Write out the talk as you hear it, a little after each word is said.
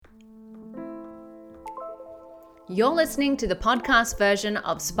You're listening to the podcast version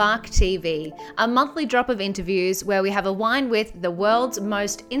of Spark TV, a monthly drop of interviews where we have a wine with the world's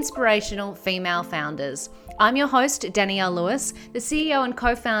most inspirational female founders. I'm your host, Danielle Lewis, the CEO and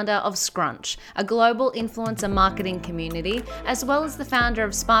co-founder of Scrunch, a global influencer marketing community, as well as the founder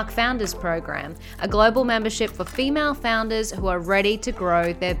of Spark Founders Program, a global membership for female founders who are ready to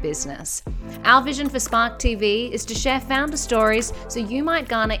grow their business. Our vision for Spark TV is to share founder stories so you might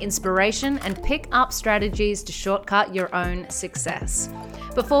garner inspiration and pick up strategies to shortcut your own success.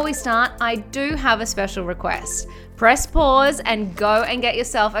 Before we start, I do have a special request. Press pause and go and get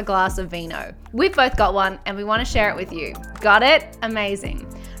yourself a glass of vino. We've both got one and we want to share it with you. Got it?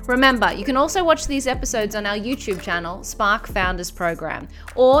 Amazing. Remember, you can also watch these episodes on our YouTube channel, Spark Founders Program,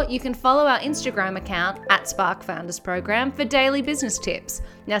 or you can follow our Instagram account at Spark Founders Program for daily business tips.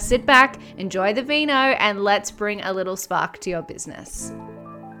 Now sit back, enjoy the vino, and let's bring a little spark to your business.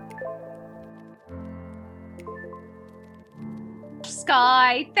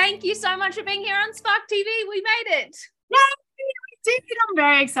 Skye, thank you so much for being here on Spark TV. We made it. Yay, we did. I'm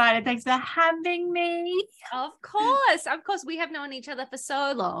very excited. Thanks for having me. Of course. We have known each other for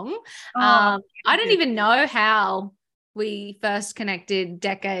so long. I don't even know how we first connected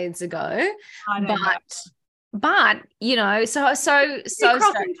decades ago. But you know, so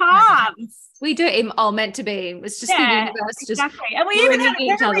crossing paths. We do. Meant to be. It's just the universe. Exactly. And we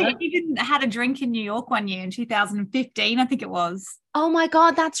even had a drink in New York one year in 2015, I think it was. Oh my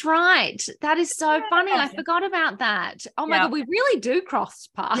God, that's right. That is so funny. I forgot about that. Oh my God, we really do cross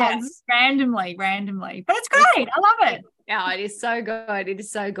paths. Yes, randomly. But it's great. I love it. Yeah, it is so good. It is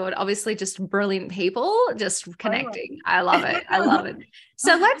so good. Obviously, just brilliant people just connecting. I love it.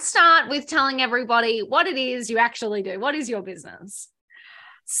 So let's start with telling everybody what it is you actually do. What is your business?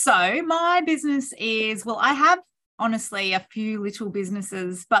 So my business is, I have honestly a few little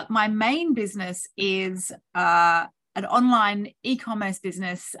businesses, but my main business is an online e-commerce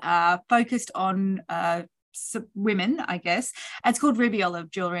business focused on women, I guess. It's called Ruby Olive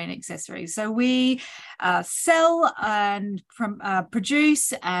Jewelry and Accessories. So we sell and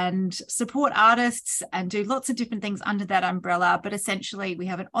produce and support artists and do lots of different things under that umbrella. But essentially, we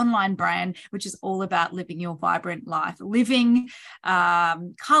have an online brand which is all about living your vibrant life, living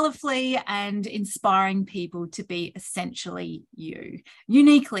colorfully and inspiring people to be essentially you,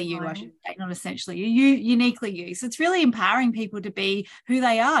 uniquely you. I should say, not essentially you, uniquely you. So it's really empowering people to be who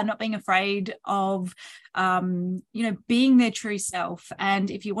they are, not being afraid of being their true self.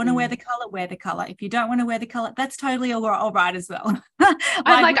 And if you want to wear the color. If you don't want to wear the color, that's totally all right as well.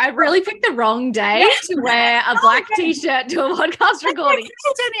 I really picked the wrong day to wear a black t-shirt to a podcast recording.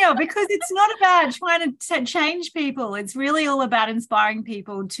 Danielle, because it's not about trying to change people. It's really all about inspiring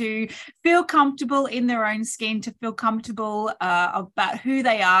people to feel comfortable in their own skin, to feel comfortable about who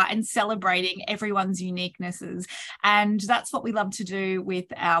they are and celebrating everyone's uniquenesses. And that's what we love to do with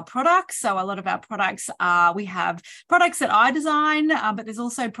our products. So a lot of our products we have products that I design, but there's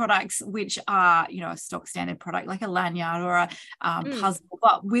also products which are, a stock standard product like a lanyard or a puzzle,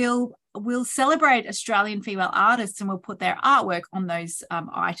 but we'll celebrate Australian female artists and we'll put their artwork on those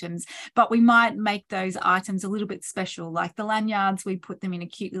items, but we might make those items a little bit special. Like the lanyards, we put them in a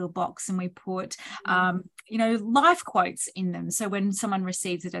cute little box and we put life quotes in them, so when someone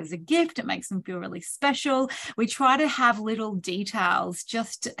receives it as a gift, it makes them feel really special. We try to have little details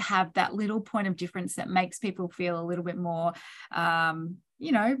just to have that little point of difference that makes people feel a little bit more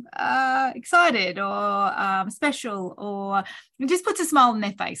excited or special, or it just puts a smile on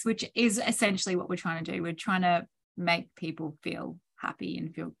their face, which is essentially what we're trying to do. We're trying to make people feel happy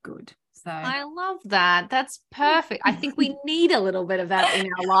and feel good. So I love that. That's perfect. I think we need a little bit of that in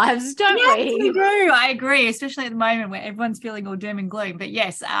our lives, don't we? We do. I agree, especially at the moment where everyone's feeling all doom and gloom. But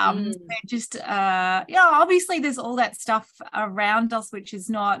yes, obviously there's all that stuff around us, which is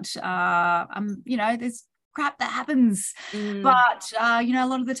not, there's crap that happens, but a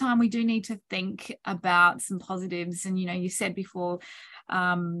lot of the time we do need to think about some positives. And you said before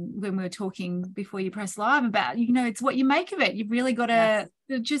when we were talking before you press live about it's what you make of it. You've really got to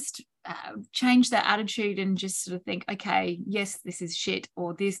just change that attitude and just sort of think, okay, yes, this is shit,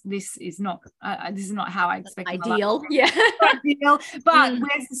 or this is not how I expect ideal. Ideal, but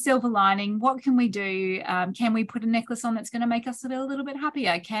where's the silver lining? What can we do? Can we put a necklace on that's going to make us feel a little bit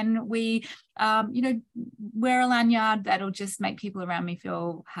happier? Can we wear a lanyard that'll just make people around me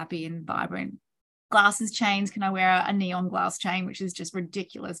feel happy and vibrant? Glasses, chains. Can I wear a neon glass chain, which is just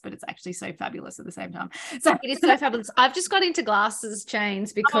ridiculous, but it's actually so fabulous at the same time. So it is so fabulous. I've just got into glasses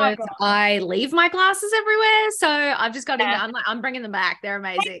chains because I leave my glasses everywhere. So I've just got into, I'm bringing them back. They're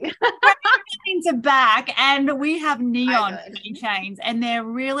amazing. chains are back, and we have neon chains, and they're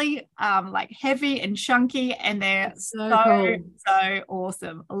really like heavy and chunky, and they're so cool. So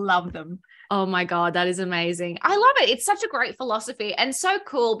awesome. Love them. Oh my God, that is amazing. I love it. It's such a great philosophy and so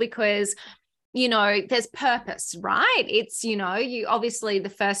cool because, you know, there's purpose, right? It's, you know, you obviously the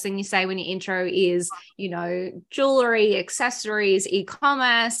first thing you say when you intro is, you know, jewelry, accessories,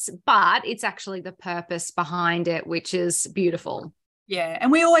 e-commerce, but it's actually the purpose behind it, which is beautiful. Yeah.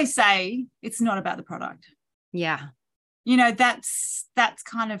 And we always say it's not about the product. Yeah. You know, that's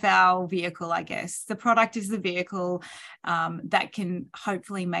kind of our vehicle, I guess. The product is the vehicle that can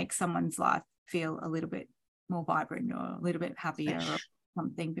hopefully make someone's life feel a little bit more vibrant or a little bit happier or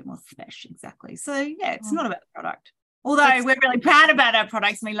something a bit more fresh. Exactly. So, yeah, it's not about the product. Although we're really proud about our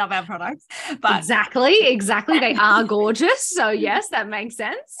products and we love our products. But Exactly. They are gorgeous. So yes, that makes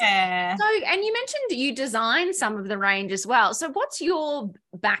sense. Yeah. So, and you mentioned you designed some of the range as well. So what's your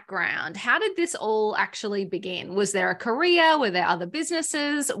background? How did this all actually begin? Was there a career? Were there other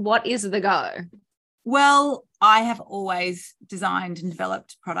businesses? What is the go? Well, I have always designed and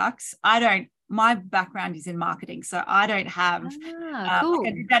developed products. My background is in marketing, so I don't have cool.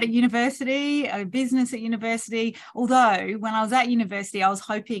 I did that at university, a business at university. Although when I was at university, I was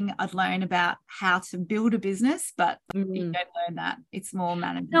hoping I'd learn about how to build a business, but you don't learn that. It's more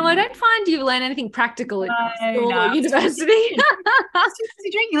management. No, I don't find you learn anything practical at school or university. It's just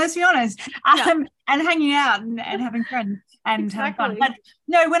drinking, let's be honest, and hanging out and having friends and having fun. But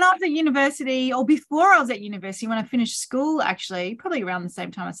no, when I was at university, or before I was at university, when I finished school, actually, probably around the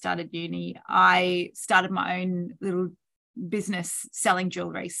same time I started uni, I started my own little business selling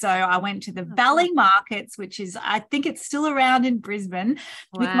jewelry. So I went to the Valley Markets, which is, I think it's still around in Brisbane,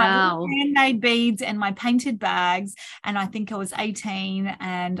 with my handmade beads and my painted bags. And I think I was 18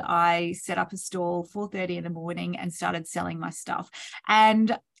 and I set up a stall 4:30 in the morning and started selling my stuff.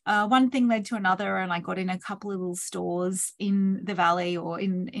 And one thing led to another, and I got in a couple of little stores in the Valley or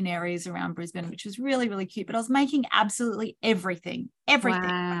in areas around Brisbane, which was really, really cute. But I was making absolutely everything.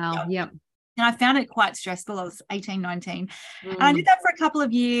 Wow. Yep. And I found it quite stressful. I was 18, 19. And I did that for a couple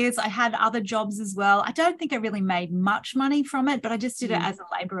of years. I had other jobs as well. I don't think I really made much money from it, but I just did it as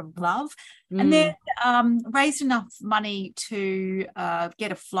a labor of love. And then raised enough money to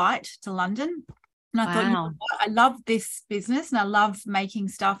get a flight to London. And I thought, you know what? I love this business and I love making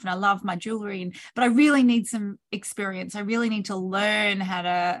stuff and I love my jewelry, but I really need some experience. I really need to learn how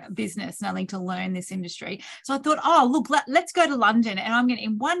to business and I need to learn this industry. So I thought, look, let's go to London and I'm going to,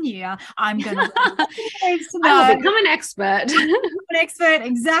 in 1 year, I'm going to I will become an expert.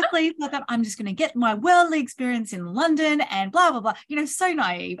 Exactly. So I thought I'm just going to get my worldly experience in London and blah, blah, blah. You know, so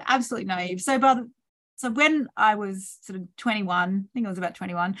naive, absolutely naive. So when I was sort of 21, I think I was about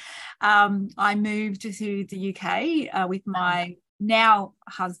 21, I moved to the UK with my now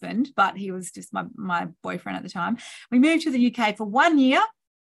husband, but he was just my boyfriend at the time. We moved to the UK for 1 year.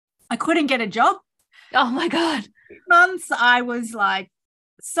 I couldn't get a job. Oh my God. 6 months, I was like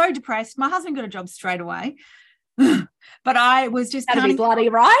so depressed. My husband got a job straight away. But I was just that'd be bloody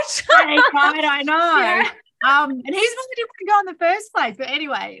right. I know. Yeah. And he's why didn't want to go in the first place. But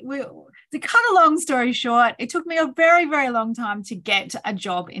anyway, to cut a long story short, it took me a very, very long time to get a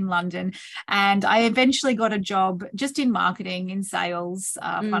job in London. And I eventually got a job just in marketing, in sales,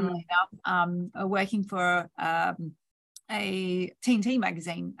 funnily enough, working for a TNT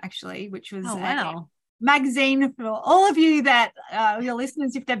magazine, actually, which was a magazine for all of you that your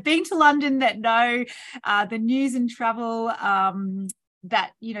listeners, if they've been to London, that know the news and travel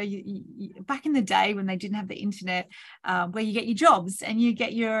that, you know, you back in the day when they didn't have the internet, where you get your jobs and you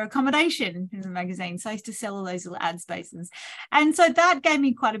get your accommodation in the magazine. So I used to sell all those little ad spaces. And so that gave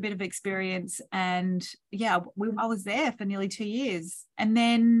me quite a bit of experience. And I was there for nearly 2 years. And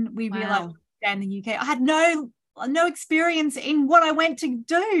then we realized in the UK, I had no experience in what I went to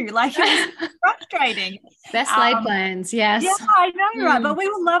do. Like, it was frustrating. Best laid plans, yes. Yeah, I know, right? But we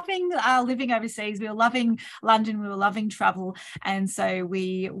were loving living overseas. We were loving London. We were loving travel, and so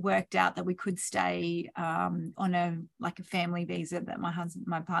we worked out that we could stay on a family visa that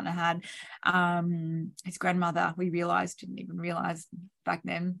my partner had. His grandmother, didn't even realize back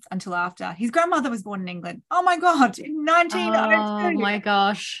then until after. His grandmother was born in England. Oh my God, in 1902. Oh my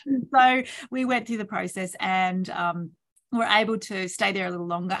gosh. So we went through the process and were able to stay there a little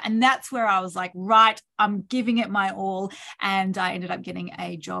longer. And that's where I was like, right, I'm giving it my all. And I ended up getting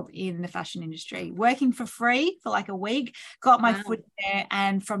a job in the fashion industry, working for free for like a week, got my foot there.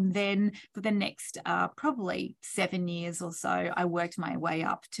 And from then, for the next probably 7 years or so, I worked my way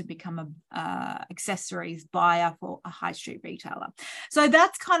up to become a accessories buyer for a high street retailer. So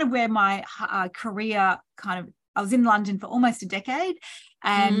that's kind of where my career I was in London for almost a decade.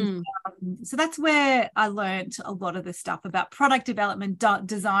 And so that's where I learned a lot of the stuff about product development,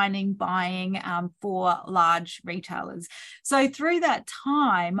 designing, buying for large retailers. So through that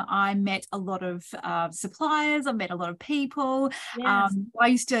time, I met a lot of suppliers. I met a lot of people. Yes. I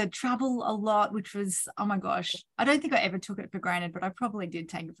used to travel a lot, which was, oh my gosh, I don't think I ever took it for granted, but I probably did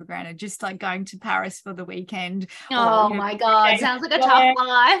take it for granted. Just like going to Paris for the weekend. Oh my God, sounds like a tough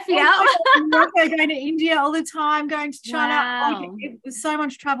life. Yeah. Going to India all the time, going to China. Wow. Like, it was so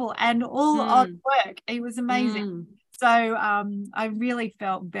much travel and all on work. It was amazing. So I really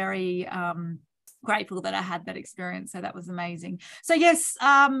felt very grateful that I had that experience. So that was amazing. So yes,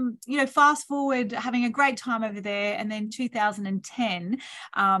 fast forward, having a great time over there. And then 2010,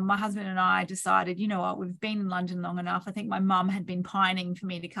 my husband and I decided, you know what, we've been in London long enough. I think my mum had been pining for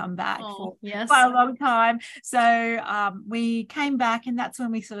me to come back for quite a long time. So we came back, and that's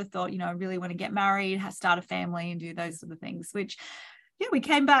when we sort of thought, I really want to get married, start a family and do those sort of things, which we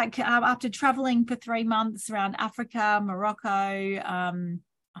came back after traveling for 3 months around Africa, Morocco.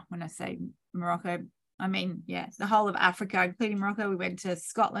 When I say Morocco, I mean, the whole of Africa, including Morocco. We went to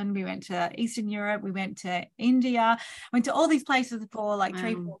Scotland, we went to Eastern Europe, we went to India, went to all these places for like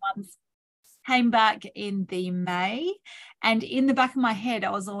 3-4 months. Came back in the May, and in the back of my head, I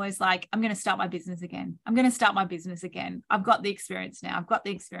was always like, I'm going to start my business again. I've got the experience now.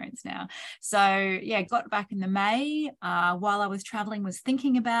 So got back in the May while I was traveling, was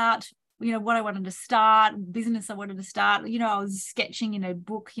thinking about what I wanted to start, business I wanted to start. I was sketching in a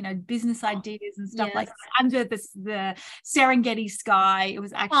book, business ideas and stuff like that under the Serengeti sky. It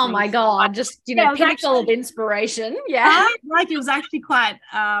was actually, oh my God, just, pinnacle of inspiration. Yeah. Like it was actually quite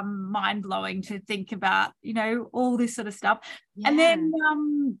mind-blowing to think about, all this sort of stuff. Yeah. And then,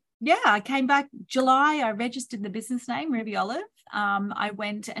 I came back July. I registered the business name, Ruby Olive. I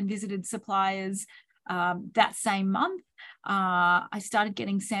went and visited suppliers that same month. I started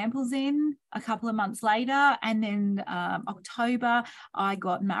getting samples in a couple of months later, and then October I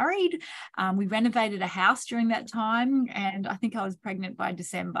got married. We renovated a house during that time, and I think I was pregnant by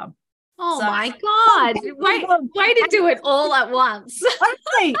December. Oh my God. Way to do it all at once.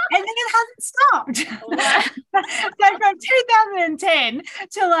 Honestly, and then it hasn't stopped. Wow. So from 2010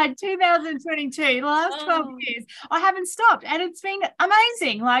 to like 2022, the last 12 years, I haven't stopped, and it's been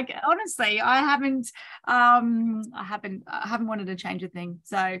amazing. Like, honestly, I haven't wanted to change a thing.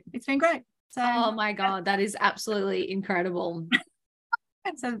 So it's been great. So oh my God, that is absolutely incredible.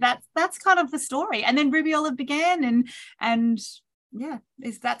 So that's kind of the story. And then Ruby Olive began, and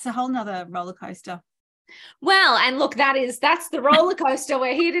that's a whole nother roller coaster. Well, and look, that's the roller coaster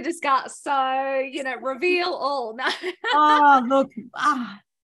we're here to discuss. So, reveal all. No. Oh, look.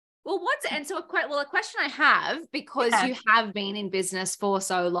 Well, a question I have, because you have been in business for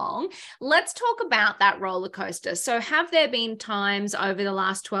so long, let's talk about that roller coaster. So have there been times over the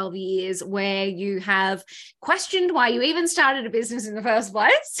last 12 years where you have questioned why you even started a business in the first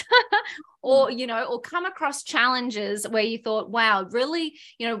place? Or come across challenges where you thought, wow, really,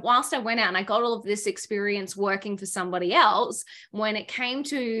 whilst I went out and I got all of this experience working for somebody else, when it came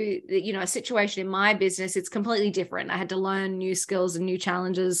to, a situation in my business, it's completely different. I had to learn new skills and new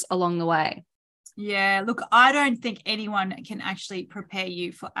challenges along the way. Yeah, look, I don't think anyone can actually prepare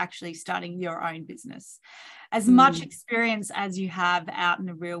you for actually starting your own business. As much experience as you have out in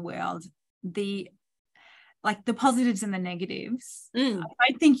the real world, the positives and the negatives,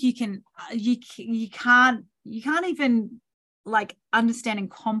 I think you can't even like understand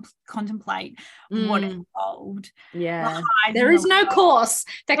and contemplate what is involved. Yeah, there is no course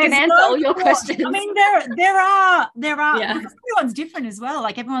that can answer all your questions. I mean, there are everyone's different as well.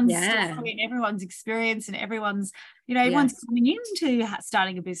 Like everyone's story and everyone's experience, and everyone's everyone's coming into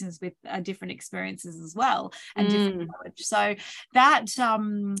starting a business with different experiences as well, and different knowledge. So that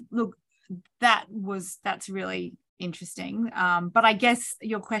look, that's really interesting. But I guess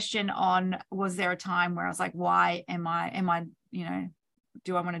your question on, was there a time where I was like, why am I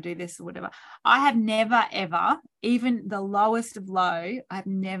do I want to do this or whatever? I have never ever, even the lowest of low, I've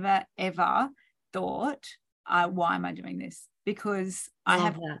never ever thought, why am I doing this? Because I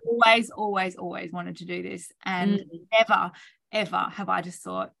have always wanted to do this, and never ever have I just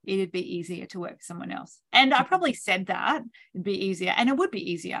thought it'd be easier to work for someone else. And I probably said that it'd be easier, and it would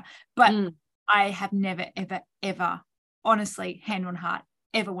be easier, but I have never, ever, honestly, hand on heart,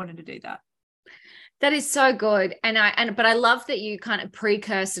 ever wanted to do that. That is so good. But I love that you kind of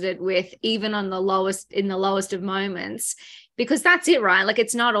precursored it with even in the lowest of moments, because that's it, right? Like,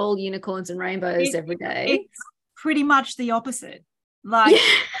 it's not all unicorns and rainbows every day. It's pretty much the opposite. Like,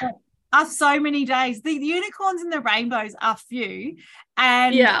 are so many days. The unicorns and the rainbows are few.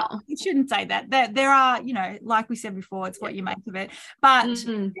 And you shouldn't say that. There are, like we said before, it's what you make of it. But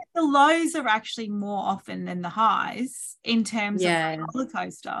the lows are actually more often than the highs in terms of a roller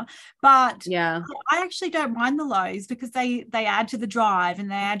coaster. But I actually don't mind the lows because they add to the drive and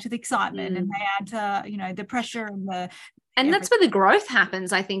they add to the excitement and they add to, the pressure and the. And that's where the growth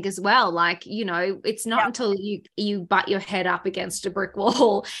happens, I think, as well. Like, it's not until you butt your head up against a brick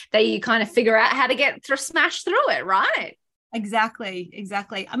wall that you kind of figure out how to smash through it, right? Exactly.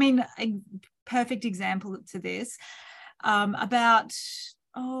 I mean, a perfect example to this, I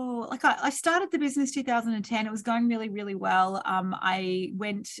started the business 2010. It was going really, really well. I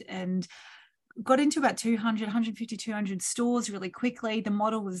went and got into about 150, 200 stores really quickly. The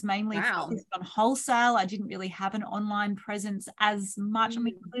model was mainly focused on wholesale. I didn't really have an online presence as much. I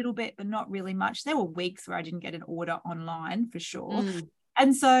mean, a little bit, but not really much. There were weeks where I didn't get an order online for sure.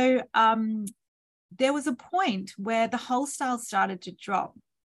 And so there was a point where the wholesale started to drop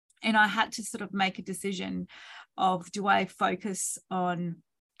and I had to sort of make a decision of, do I focus on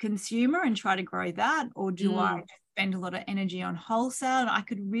consumer and try to grow that, or do I spend a lot of energy on wholesale? And I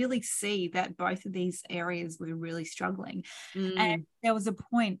could really see that both of these areas were really struggling. And there was a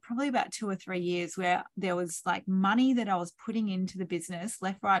point, probably about 2 or 3 years, where there was like money that I was putting into the business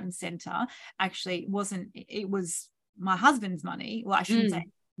left, right, and center. Actually, it was my husband's money. Well, I shouldn't say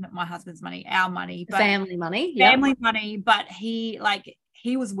not my husband's money, our money, but family money. Family money, but he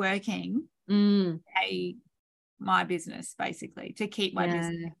was working to pay my business, basically, to keep my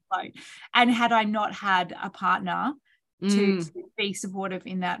business afloat. And had I not had a partner to be supportive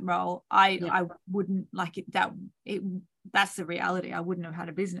in that role, I wouldn't like it. That's the reality. I wouldn't have had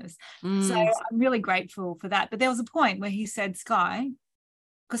a business. So I'm really grateful for that. But there was a point where he said, Skye,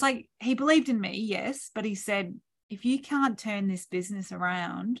 because he believed in me, yes, but he said, if you can't turn this business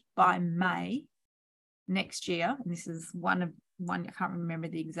around by May next year, and this is one, I can't remember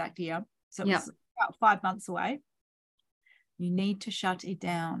the exact year, so it was about 5 months away, you need to shut it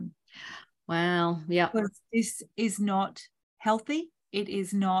down. Wow. Yeah. Because this is not healthy. It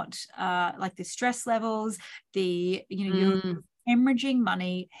is not like the stress levels, you're hemorrhaging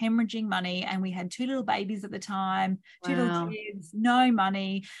money. And we had 2 little babies at the time, 2 little kids, no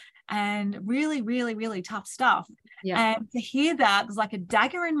money, and really, really, really tough stuff. Yeah. And to hear that was like a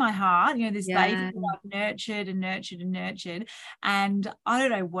dagger in my heart, this baby that I've nurtured. And I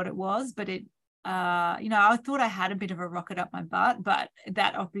don't know what it was, but it, I thought I had a bit of a rocket up my butt, but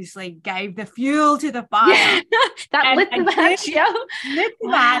that obviously gave the fuel to the fire. Yeah, that lit the match. Lit the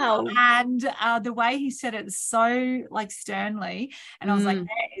match. And the way he said it so like sternly, and I was like,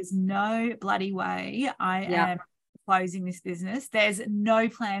 there is no bloody way I am closing this business. There's no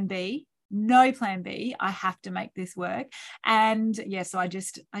plan B. I have to make this work. And so I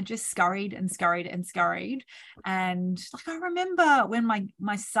just scurried. And like, I remember when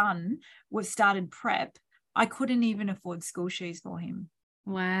my son started prep, I couldn't even afford school shoes for him.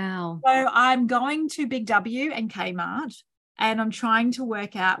 Wow. So I'm going to Big W and Kmart, and I'm trying to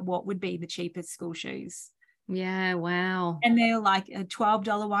work out what would be the cheapest school shoes. Yeah. Wow. And they're like a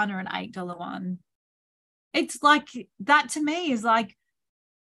 $12 one or an $8 one. It's like, that to me is like,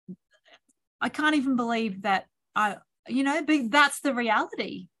 I can't even believe that but that's the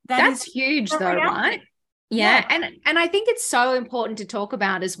reality. That's huge though, right? Yeah. And I think it's so important to talk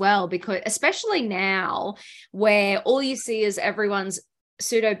about as well, because especially now where all you see is everyone's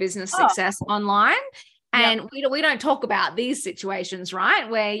pseudo business success online. And we don't talk about these situations, right?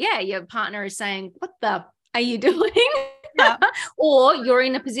 Where, your partner is saying, what the are you doing? Or you're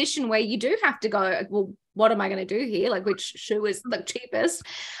in a position where you do have to go, well, what am I going to do here? Like, which shoe is the cheapest?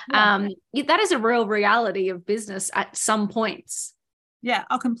 That is a real reality of business at some points. Yeah,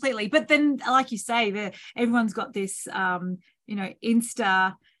 completely. But then, like you say, everyone's got this,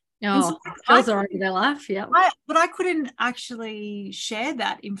 Insta. Girls are over their life. Yeah. But I couldn't actually share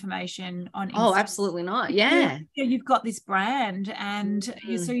that information on Insta. Oh, absolutely not. Yeah. You've got this brand, and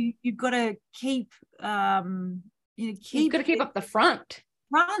so you've got to keep, you've got to keep up the front.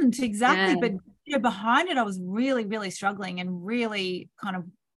 Exactly. But behind it, I was really, really struggling and really kind of,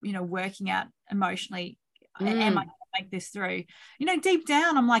 working out emotionally, am I going to make this through? Deep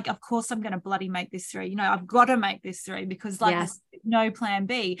down, I'm like, of course I'm going to bloody make this through. I've got to make this through, because there's no plan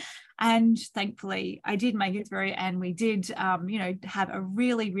B. And thankfully I did make it through, and we did, have a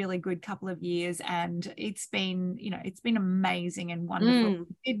really, really good couple of years, and it's been amazing and wonderful.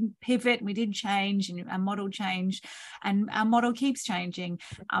 We did pivot, we did change, and our model changed, and our model keeps changing.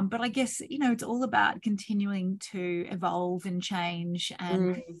 But I guess, it's all about continuing to evolve and change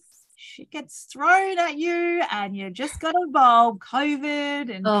and shit gets thrown at you and you just got to evolve.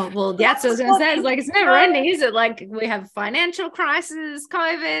 COVID and oh, well, that's what I was going to say. It's like, it's never ending, is it? Like, we have financial crisis,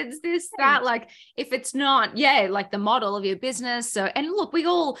 COVIDs, this, that. Like, if it's not, like the model of your business. So, and look, we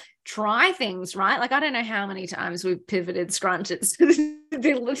all try things, right? Like, I don't know how many times we've pivoted scrunches.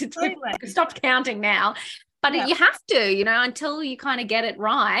 We've stopped counting now. But you have to, until you kind of get it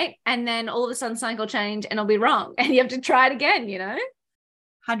right. And then all of a sudden something will change and it'll be wrong. And you have to try it again,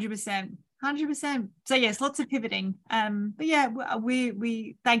 100%. So yes, lots of pivoting. But yeah,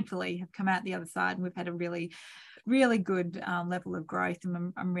 we thankfully have come out the other side, and we've had a really, really good level of growth.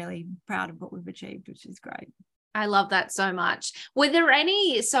 And I'm really proud of what we've achieved, which is great. I love that so much. Were there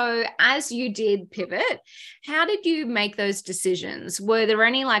any, so as you did pivot, how did you make those decisions? Were there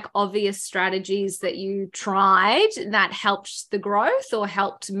any like obvious strategies that you tried that helped the growth or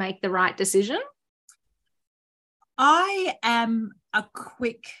helped make the right decision? I am a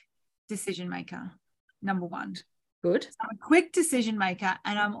quick decision maker, number one. Good. So I'm a quick decision maker,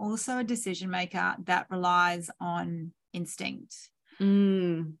 and I'm also a decision maker that relies on instinct.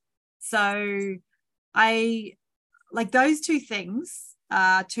 So I like those two things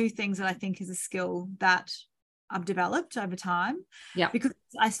that I think is a skill that I've developed over time. Yeah. Because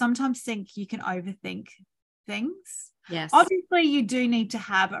I sometimes think you can overthink things. Yes. Obviously, you do need to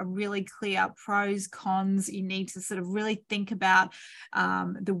have a really clear pros, cons. You need to sort of really think about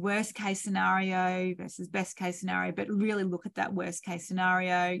the worst case scenario versus best case scenario, but really look at that worst case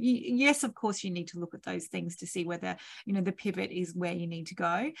scenario. Yes, of course, you need to look at those things to see whether, the pivot is where you need to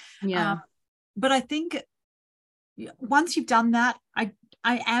go. Yeah. But I think once you've done that, I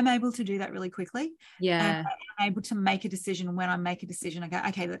am able to do that really quickly. Yeah. And I'm able to make a decision. When I make a decision, I go,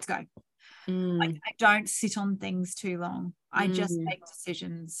 okay, let's go. Like, I don't sit on things too long. I just make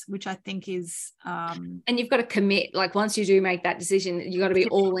decisions, which I think is and you've got to commit. Like, once you do make that decision, you got to be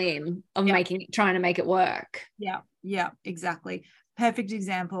all in on trying to make it work. Yeah, exactly. Perfect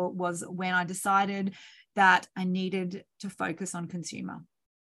example was when I decided that I needed to focus on consumer.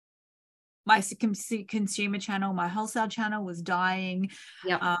 My consumer channel, my wholesale channel was dying.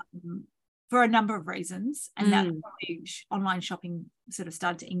 For a number of reasons, and that online shopping sort of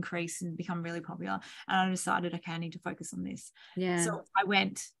started to increase and become really popular, and I decided, okay, I need to focus on this. So I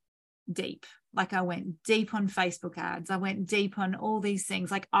went deep. Like, I went deep on Facebook ads. I went deep on all these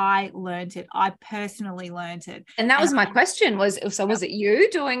things. Like, I learned it. I personally learned it. And that was my question, was it you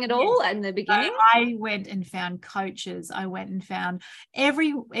doing it all in the beginning? So I went and found coaches. I went and found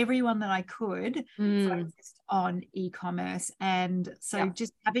everyone that I could focused on e-commerce. And so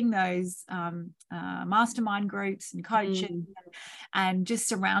just having those mastermind groups and coaches and just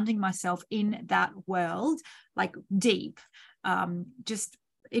surrounding myself in that world, like deep,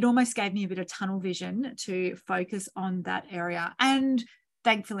 it almost gave me a bit of tunnel vision to focus on that area. And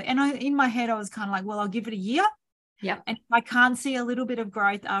thankfully, in my head, I was kind of like, well, I'll give it a year. Yeah. And if I can't see a little bit of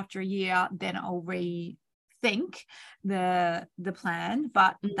growth after a year, then I'll rethink the plan.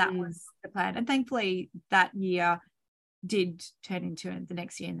 But that was the plan. And thankfully, that year did turn into the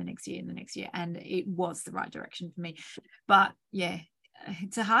next year and the next year and the next year. And it was the right direction for me. But yeah,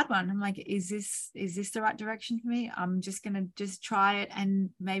 it's a hard one. I'm like, is this the right direction for me? I'm just gonna try it and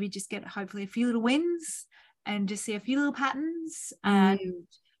maybe just get hopefully a few little wins and just see a few little patterns. And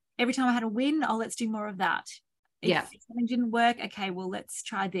every time I had a win, let's do more of that. If something didn't work, okay, well, let's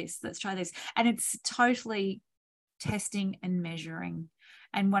try this. And it's totally testing and measuring.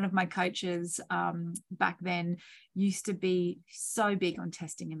 And one of my coaches back then used to be so big on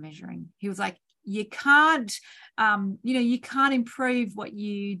testing and measuring. He was like, you can't improve what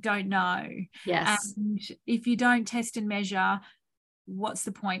you don't know. Yes. And if you don't test and measure, what's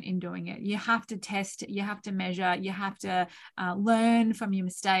the point in doing it? You have to test, you have to measure, you have to learn from your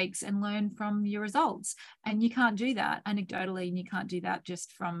mistakes and learn from your results. And you can't do that anecdotally, and you can't do that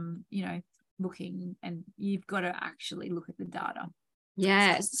just from, looking, and you've got to actually look at the data.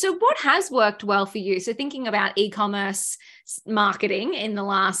 Yeah. So what has worked well for you? So thinking about e-commerce marketing in the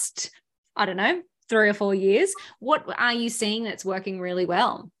last, I don't know, 3 or 4 years, what are you seeing that's working really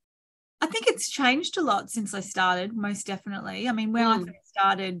well? I think it's changed a lot since I started, most definitely. I mean, when I first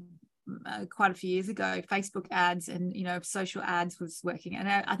started quite a few years ago, Facebook ads and, social ads was working. And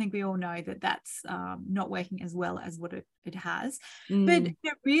I think we all know that that's not working as well as what it has. But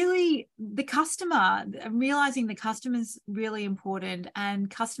really, the customer, realizing the customer is really important, and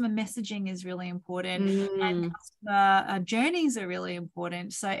customer messaging is really important, and customer journeys are really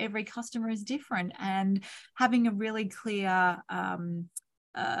important. So every customer is different, and having a really clear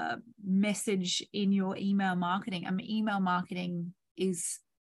message in your email marketing. I mean, email marketing is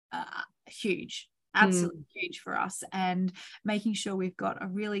huge. absolutely huge for us. And making sure we've got a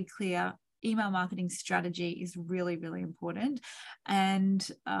really clear email marketing strategy is really, really important. And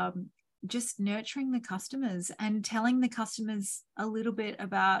just nurturing the customers and telling the customers a little bit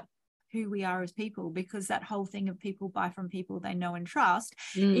about who we are as people, because that whole thing of people buy from people they know and trust.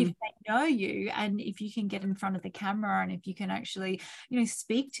 If they know you, and if you can get in front of the camera, and if you can actually,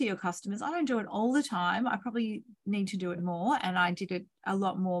 speak to your customers. I don't do it all the time. I probably need to do it more, and I did it a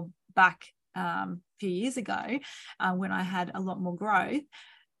lot more back a few years ago when I had a lot more growth.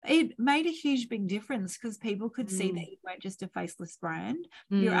 It made a huge big difference, because people could see that you weren't just a faceless brand.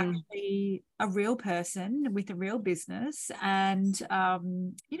 You're actually a real person with a real business, and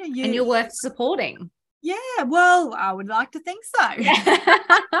and you're worth supporting. Yeah, well, I would like to think so.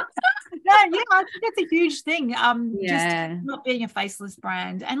 No, yeah, I think that's a huge thing. Just not being a faceless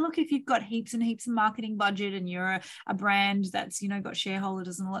brand. And look, if you've got heaps and heaps of marketing budget, and you're a brand that's got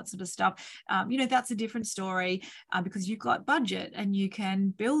shareholders and all that sort of stuff, that's a different story, because you've got budget and you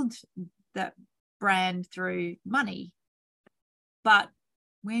can build that brand through money. But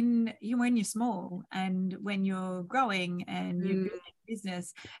when you're small, and when you're growing and you're building a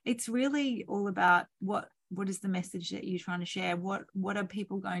business, it's really all about what is the message that you're trying to share? What are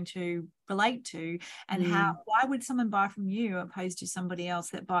people going to relate to? And why would someone buy from you opposed to somebody else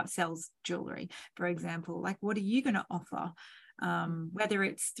that sells jewelry, for example? Like, what are you going to offer? Whether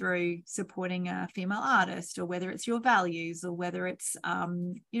it's through supporting a female artist, or whether it's your values, or whether it's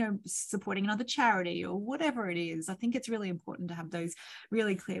supporting another charity, or whatever it is. I think it's really important to have those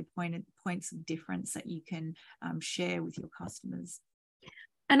really clear points of difference that you can share with your customers.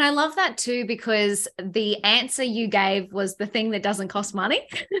 And I love that too, because the answer you gave was the thing that doesn't cost money.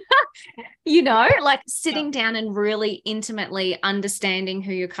 Like sitting down and really intimately understanding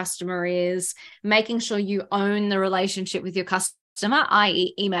who your customer is, making sure you own the relationship with your customer,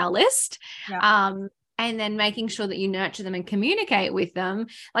 i.e. email list. And then making sure that you nurture them and communicate with them.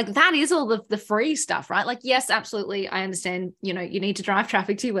 Like, that is all the free stuff, right? Like, yes, absolutely. I understand, you need to drive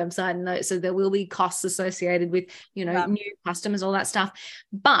traffic to your website, and so there will be costs associated with, new customers, all that stuff.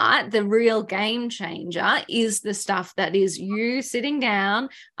 But the real game changer is the stuff that is you sitting down,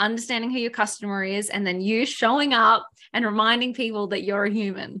 understanding who your customer is, and then you showing up and reminding people that you're a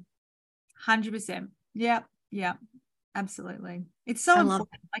human. 100%. Yeah. Absolutely. It's so important.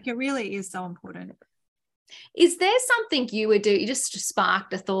 Like, it really is so important. Is there something you would do? You just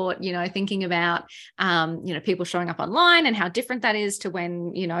sparked a thought, thinking about, people showing up online and how different that is to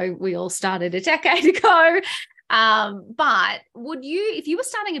when, we all started a decade ago. But would you, if you were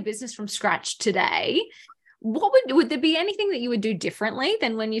starting a business from scratch today, would there be anything that you would do differently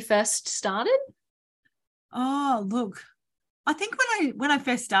than when you first started? Oh, look, I think when I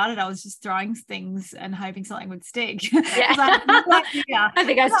first started, I was just throwing things and hoping something would stick. Yeah. I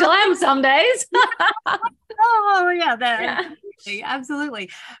think I still am some days. Oh yeah, absolutely.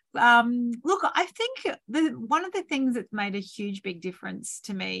 Look, I think one of the things that's made a huge big difference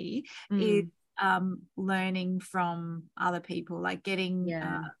to me is learning from other people, like getting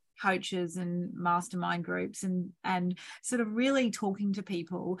coaches and mastermind groups, and sort of really talking to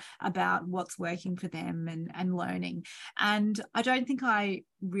people about what's working for them, and learning. And I don't think I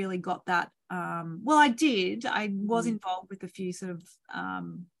really got that. Well, I did. I was involved with a few sort of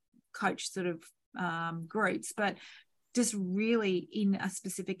coach sort of groups, but just really in a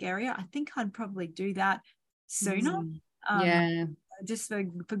specific area. I think I'd probably do that sooner. Just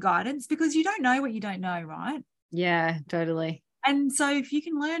for guidance, because you don't know what you don't know, right? Yeah, totally. And so if you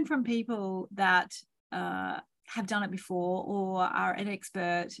can learn from people that have done it before, or are an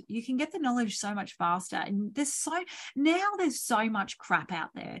expert, you can get the knowledge so much faster. And there's so much crap out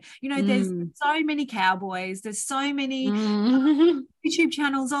there. There's so many cowboys, there's so many YouTube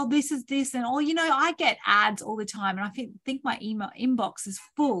channels. Oh, this is this, and I get ads all the time, and I think my email inbox is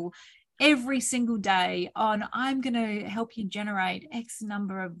full every single day on, I'm going to help you generate X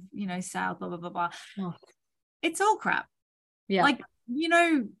number of sales, blah blah blah blah. Oh. It's all crap. Yeah. Like,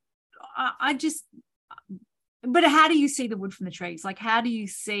 I just, but how do you see the wood from the trees? Like, how do you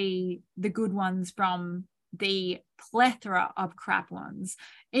see the good ones from the plethora of crap ones?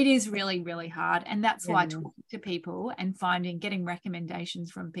 It is really, really hard. And that's why talking to people and getting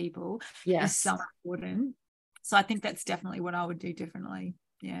recommendations from people is so important. So I think that's definitely what I would do differently.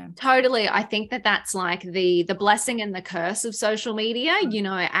 Yeah, totally. I think that's like the blessing and the curse of social media.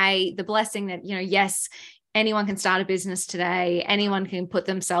 The blessing that, yes, anyone can start a business today. Anyone can put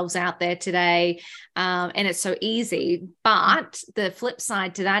themselves out there today. And it's so easy. But the flip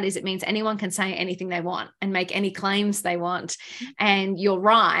side to that is it means anyone can say anything they want and make any claims they want. And you're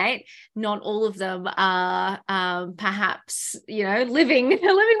right. Not all of them are perhaps, living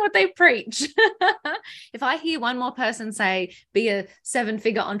what they preach. If I hear one more person say, be a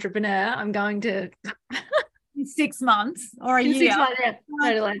 7-figure entrepreneur, I'm going to... 6 months or a year. 6 months, yeah,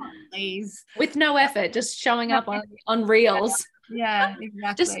 totally. Please. With no effort, just showing up on reels. Yeah,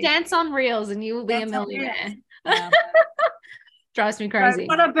 exactly. Just dance on reels and you will be a millionaire. Yeah. Drives me crazy.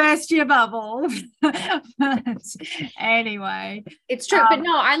 Want to burst your bubble. Anyway. It's true. But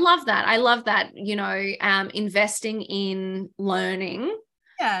no, I love that. Investing in learning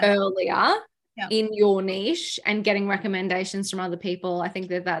earlier in your niche and getting recommendations from other people. I think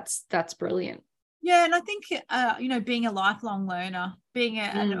that's brilliant. Yeah, and I think, being a lifelong learner, being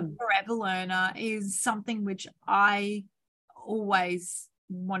a forever learner is something which I always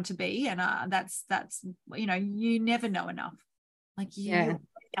want to be. And that's you never know enough. Like you have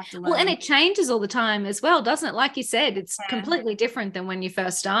to learn. Well, and it changes all the time as well, doesn't it? Like you said, it's completely different than when you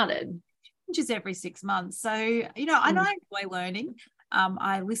first started. It changes every 6 months. So, and I enjoy learning.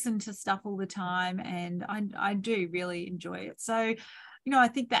 I listen to stuff all the time and I do really enjoy it. So, I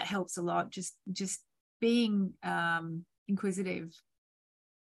think that helps a lot, just being inquisitive.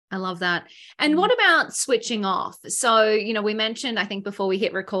 I love that. And what about switching off? So, we mentioned, I think before we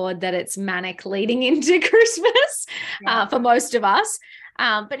hit record, that it's manic leading into Christmas for most of us.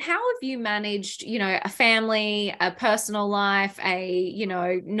 But how have you managed, a family, a personal life,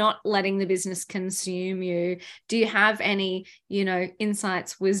 not letting the business consume you? Do you have any,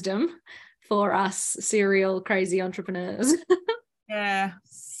 insights, wisdom for us serial crazy entrepreneurs? Yeah,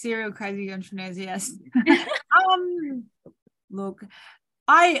 serial crazy entrepreneurs, yes. Look,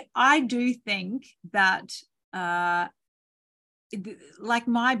 I do think that like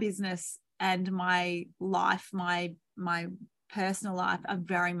my business and my life, my personal life are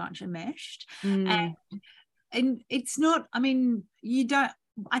very much enmeshed. And it's not,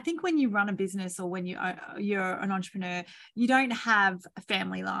 I think when you run a business or when you're an entrepreneur, you don't have a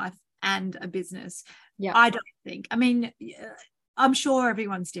family life and a business. Yeah, I don't think. I'm sure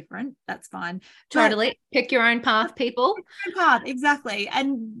everyone's different. That's fine. Totally. Pick your own path, people. Pick your own path, exactly.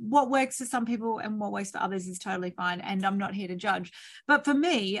 And what works for some people and what works for others is totally fine. And I'm not here to judge. But for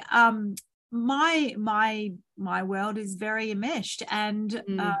me, my world is very enmeshed, and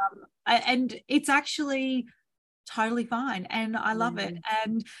it's actually totally fine, and I love it.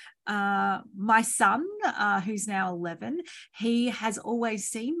 And my son, who's now 11, he has always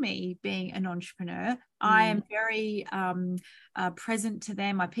seen me being an entrepreneur. I am very present to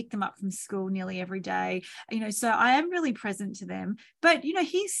them. I pick them up from school nearly every day, so I am really present to them. But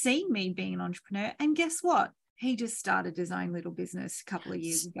he's seen me being an entrepreneur, and guess what? He just started his own little business a couple of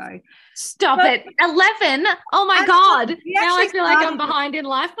years ago. Stop it. 11? Oh my God. Now I feel like I'm behind in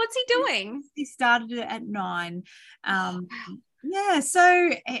life. What's he doing? He started it at 9.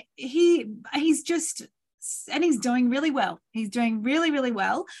 So he's just, and he's doing really well. He's doing really, really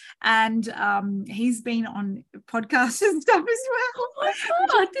well. And he's been on podcasts and stuff as well. Oh my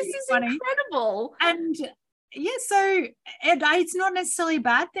God, this is funny. Incredible. And so it's not necessarily a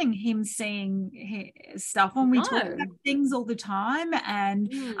bad thing, him seeing stuff when we talk about things all the time. And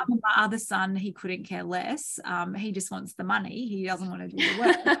my other son, he couldn't care less. He just wants the money. He doesn't want to do the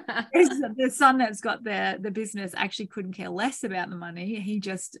work. The son that's got the business actually couldn't care less about the money. He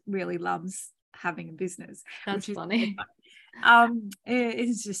just really loves having a business. That's funny.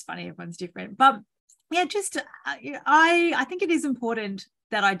 It's just funny. Everyone's different. But yeah, I think it is important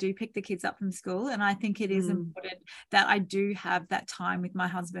that I do pick the kids up from school, and I think it is important that I do have that time with my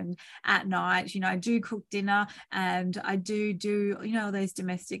husband at night. I do cook dinner, and I do those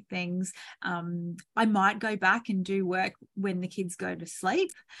domestic things. I might go back and do work when the kids go to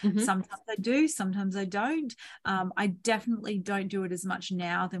sleep. Sometimes I do, sometimes I don't. I definitely don't do it as much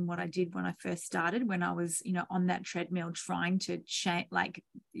now than what I did when I first started, when I was on that treadmill trying to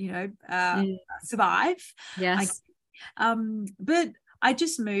survive. Yes. But I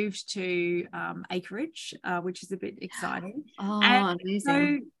just moved to acreage, which is a bit exciting. Oh, and amazing.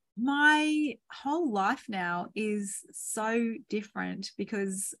 So my whole life now is so different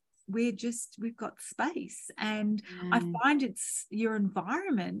because we've got space, and I find it's your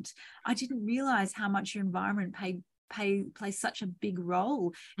environment. I didn't realize how much your environment plays such a big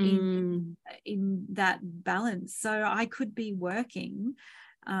role in that balance. So I could be working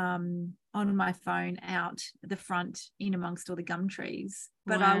on my phone out the front in amongst all the gum trees.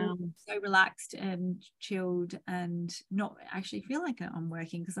 But Wow. I was so relaxed and chilled and not actually feel like I'm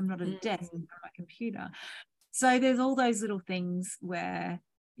working because I'm not at a desk, I'm on my computer. So there's all those little things where,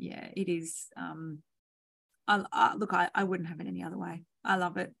 yeah, it is. Look, I wouldn't have it any other way. I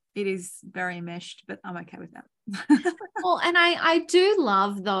love it. It is very enmeshed, but I'm okay with that. Well, and I do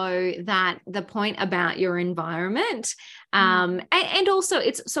love though that the point about your environment, and also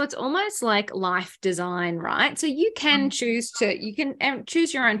it's almost like life design, right? So you can choose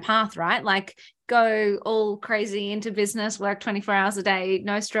your own path, right? Like go all crazy into business, work 24 hours a day,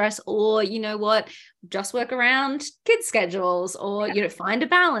 no stress, or you know what, just work around kids' schedules, or find a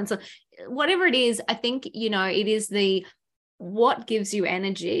balance, or whatever it is. I think it is what gives you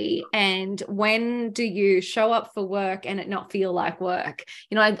energy, and when do you show up for work and it not feel like work.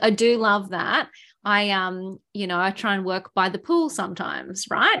 I do love that. I try and work by the pool sometimes,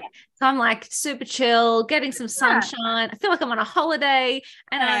 right? So I'm like super chill, getting some sunshine. I feel like I'm on a holiday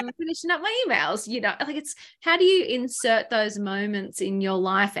and I'm finishing up my emails. Like, it's how do you insert those moments in your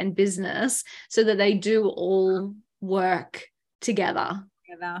life and business so that they do all work together?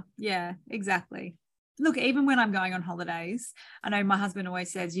 Yeah, exactly. Look, even when I'm going on holidays, I know my husband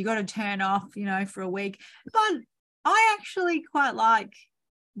always says you got to turn off, for a week. But I actually quite like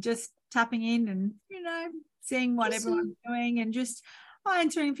just tapping in and, seeing what everyone's doing and just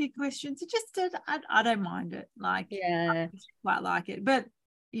answering a few questions. It just, I don't mind it. Like, yeah, I quite like it. But,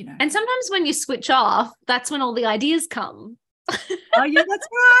 And sometimes when you switch off, that's when all the ideas come. Oh yeah, that's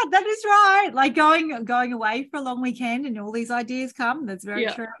right. That is right. Like going away for a long weekend and all these ideas come. That's very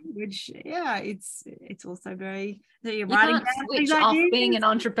true. Which it's also very. So you're writing can't down switch these off ideas. being an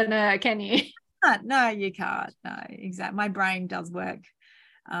entrepreneur, can you? No, you can't. No, exactly. My brain does work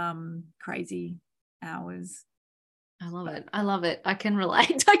crazy hours. I love it. I can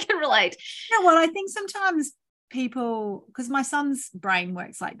relate. Yeah, well, I think sometimes people, because my son's brain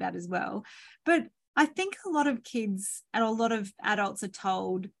works like that as well, but I think a lot of kids and a lot of adults are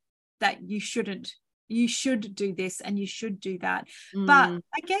told that you should do this and you should do that. But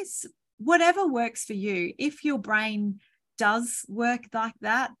I guess whatever works for you, if your brain does work like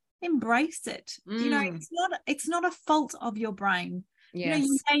that, embrace it. It's not a fault of your brain. Yes.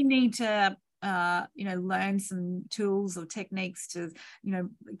 You may need to learn some tools or techniques to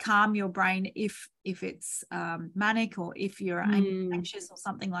calm your brain if it's manic, or if you're anxious or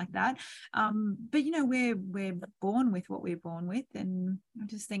something like that, but we're born with what we're born with, and I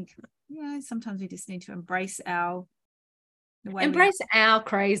just think sometimes we just need to embrace our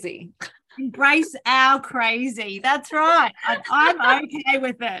crazy. Embrace our crazy. That's right. I'm okay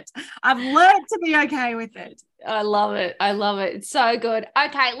with it. I've learned to be okay with it. I love it. It's so good.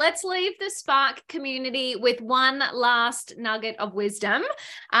 Okay, let's leave the Spark community with one last nugget of wisdom.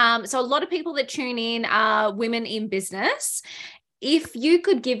 So a lot of people that tune in are women in business. If you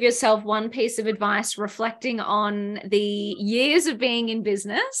could give yourself one piece of advice reflecting on the years of being in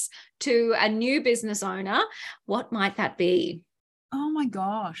business to a new business owner, what might that be? Oh my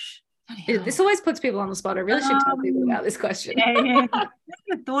gosh. This always puts people on the spot. I really should tell people about this question. I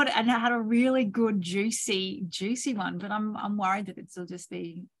thought and I had a really good juicy one, but I'm worried that it'll just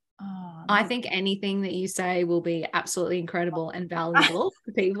be. I think anything that you say will be absolutely incredible and valuable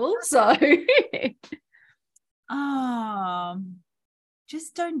to people. So,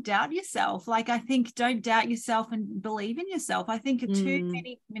 just don't doubt yourself. Like, I think don't doubt yourself and believe in yourself. I think too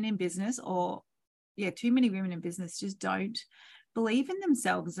many women in business, just don't believe in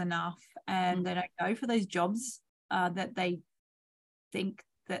themselves enough, and they don't go for those jobs that they think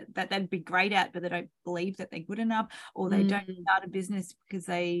that they'd be great at, but they don't believe that they're good enough, or they don't start a business because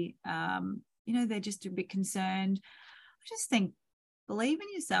they they're just a bit concerned. I just think believe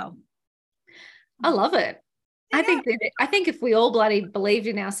in yourself. I love it. I think if we all bloody believed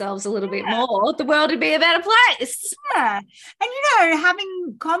in ourselves a little bit more, the world would be a better place. Yeah. And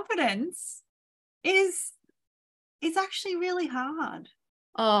having confidence is actually really hard.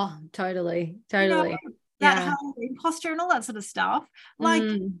 Oh, totally. That whole imposter and all that sort of stuff. Like,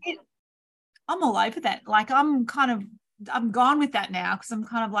 I'm all over that. Like, I'm gone with that now, because I'm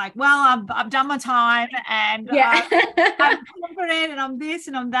kind of like, well, I've done my time, and I'm confident, and I'm this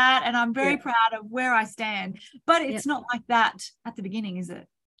and I'm that, and I'm very proud of where I stand. But it's not like that at the beginning, is it?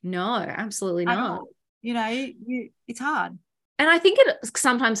 No, absolutely not. It's hard. And I think it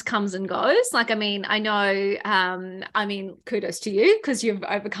sometimes comes and goes. Like, I mean, I know, kudos to you because you've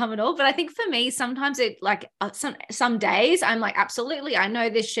overcome it all. But I think for me, sometimes it like some days I'm like, absolutely, I know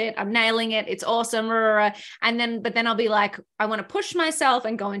this shit. I'm nailing it. It's awesome. But then I'll be like, I want to push myself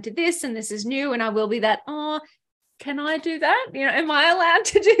and go into this, and this is new. And I will be that, can I do that? Am I allowed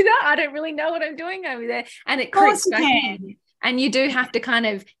to do that? I don't really know what I'm doing over there. And it creeps back in. And you do have to kind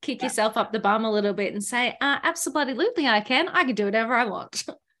of kick yourself up the bum a little bit and say, absolutely I can. I can do whatever I want.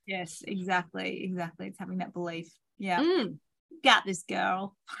 Yes, exactly. It's having that belief. Yeah. Got this,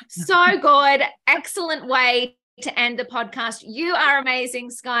 girl. So good. Excellent way to end the podcast. You are amazing,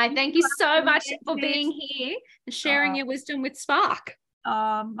 Skye. Thank you so much for being here and sharing your wisdom with Spark.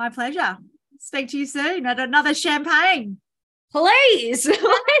 My pleasure. Speak to you soon at another champagne. Please.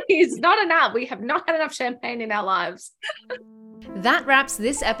 Not enough. We have not had enough champagne in our lives. That wraps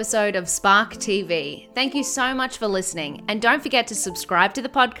this episode of Spark TV. Thank you so much for listening. And don't forget to subscribe to the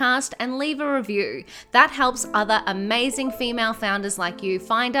podcast and leave a review. That helps other amazing female founders like you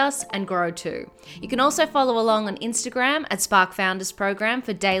find us and grow too. You can also follow along on Instagram at Spark Founders Program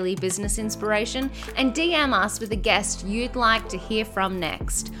for daily business inspiration and DM us with a guest you'd like to hear from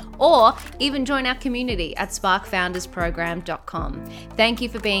next. Or even join our community at sparkfoundersprogram.com. Thank you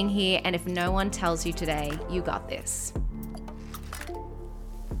for being here. And if no one tells you today, you got this.